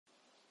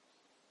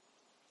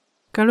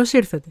Καλώς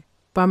ήρθατε.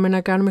 Πάμε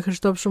να κάνουμε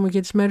Χριστόψωμο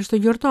για τις μέρες των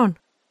γιορτών.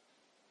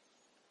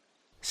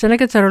 Σε ένα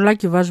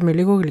κατσαρολάκι βάζουμε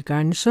λίγο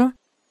γλυκάνισο,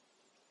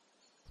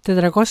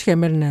 400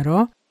 ml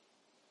νερό,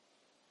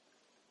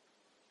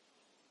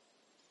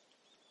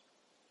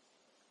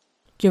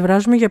 και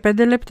βράζουμε για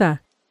 5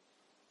 λεπτά.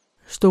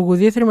 Στο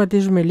γουδί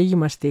θρηματίζουμε λίγη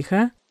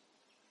μαστίχα,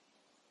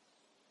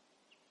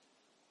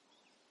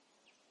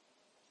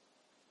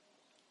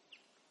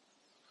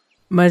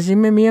 μαζί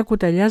με μία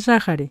κουταλιά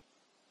ζάχαρη.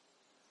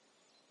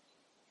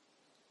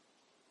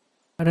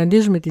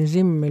 Ραντίζουμε την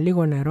ζύμη με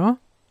λίγο νερό,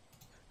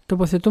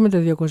 τοποθετούμε τα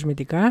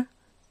διακοσμητικά,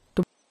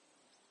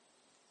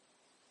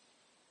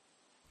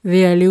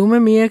 διαλύουμε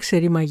μία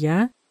ξηρή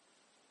μαγιά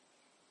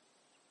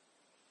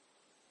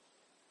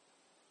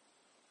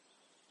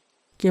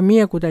και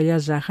μία κουταλιά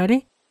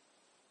ζάχαρη,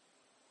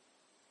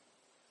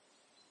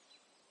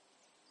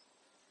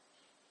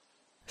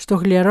 στο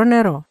χλιαρό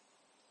νερό.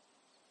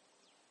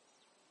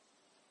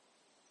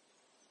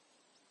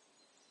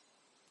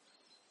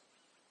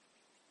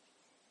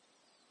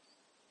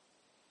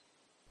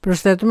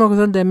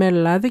 Προσθέτουμε 80 ml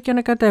λάδι και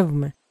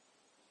ανακατεύουμε.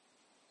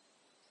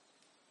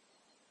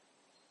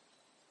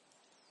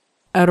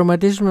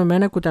 Αρωματίζουμε με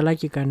ένα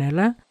κουταλάκι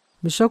κανέλα,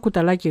 μισό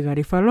κουταλάκι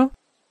γαρίφαλο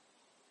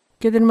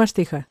και την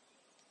μαστίχα.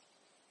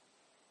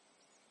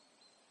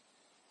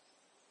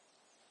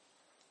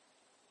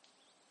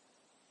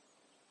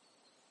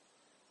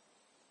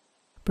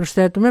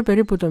 Προσθέτουμε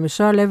περίπου το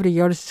μισό αλεύρι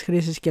για όλες τις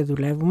χρήσεις και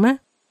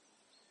δουλεύουμε.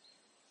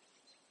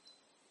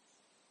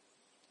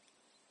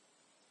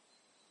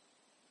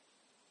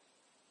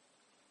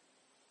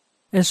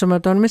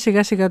 Ενσωματώνουμε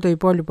σιγά σιγά το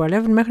υπόλοιπο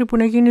αλεύρι μέχρι που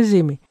να γίνει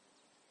ζύμη.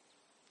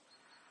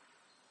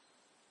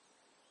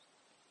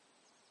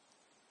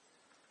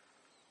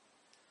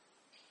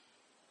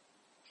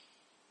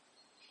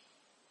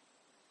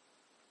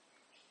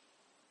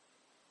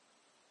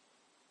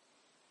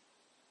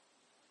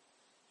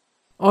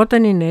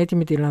 Όταν είναι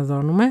έτοιμη τη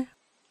λαδώνουμε.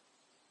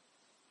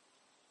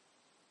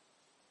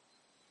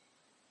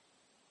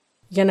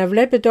 Για να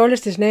βλέπετε όλες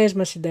τις νέες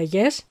μας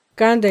συνταγές,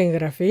 κάντε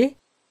εγγραφή,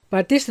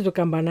 πατήστε το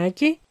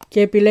καμπανάκι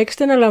και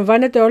επιλέξτε να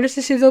λαμβάνετε όλες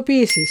τις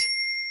ειδοποιήσεις.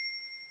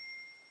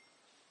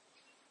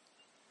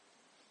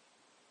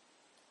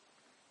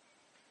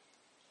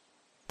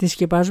 Τη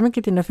σκεπάζουμε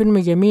και την αφήνουμε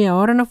για μία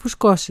ώρα να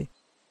φουσκώσει.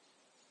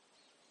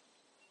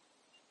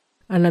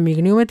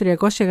 Αναμειγνύουμε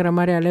 300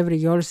 γραμμάρια αλεύρι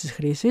για όλες τις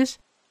χρήσεις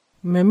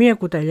με μία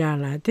κουταλιά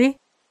αλάτι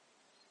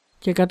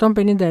και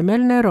 150 ml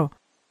νερό.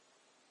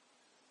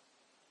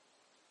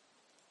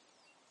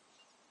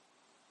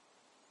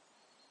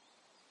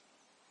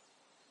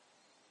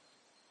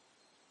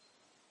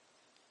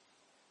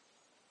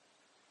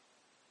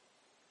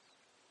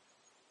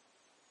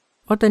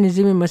 Όταν η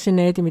ζύμη μας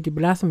είναι έτοιμη την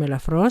πλάθουμε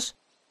ελαφρώς.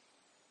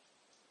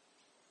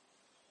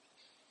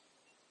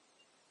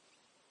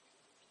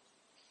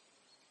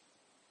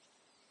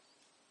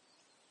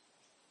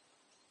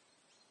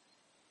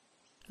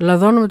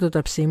 Λαδώνουμε το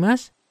ταψί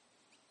μας.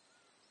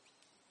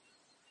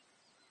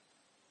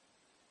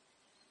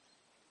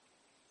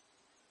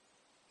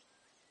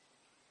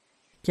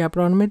 Και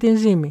απλώνουμε την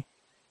ζύμη.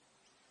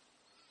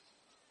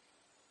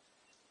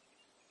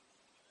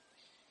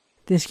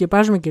 Την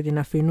σκεπάζουμε και την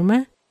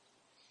αφήνουμε.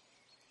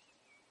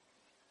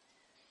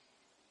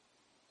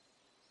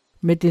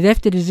 Με τη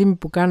δεύτερη ζύμη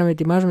που κάναμε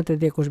ετοιμάζουμε τα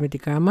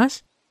διακοσμητικά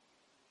μας.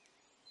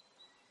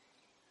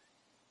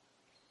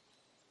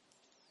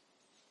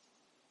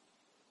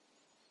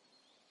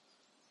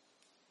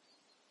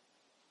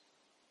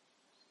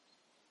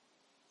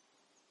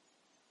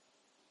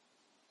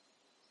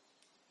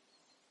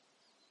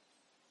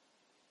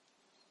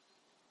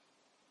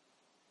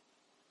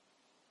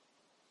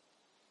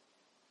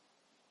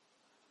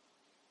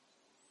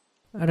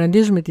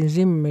 Ραντίζουμε την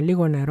ζύμη με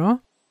λίγο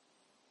νερό.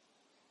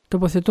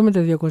 Τοποθετούμε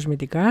τα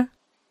διακοσμητικά.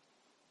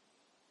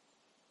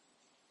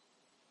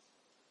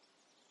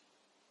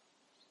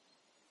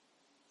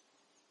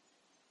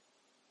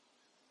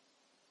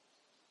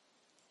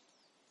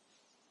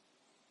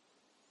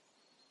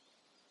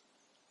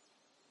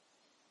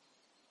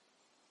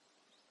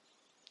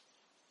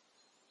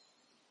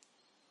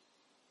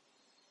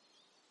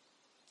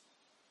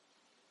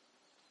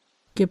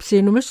 Και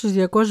ψήνουμε στους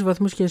 200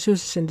 βαθμούς Κελσίου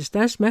στις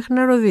αντιστάσεις μέχρι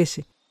να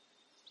ροδίσει.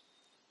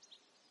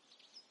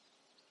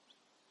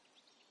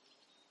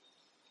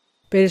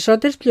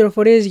 Περισσότερες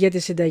πληροφορίες για τη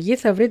συνταγή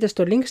θα βρείτε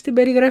στο link στην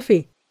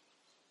περιγραφή.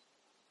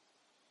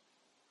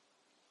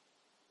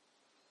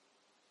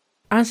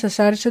 Αν σας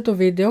άρεσε το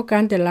βίντεο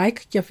κάντε like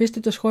και αφήστε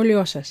το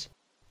σχόλιο σας.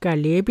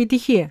 Καλή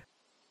επιτυχία!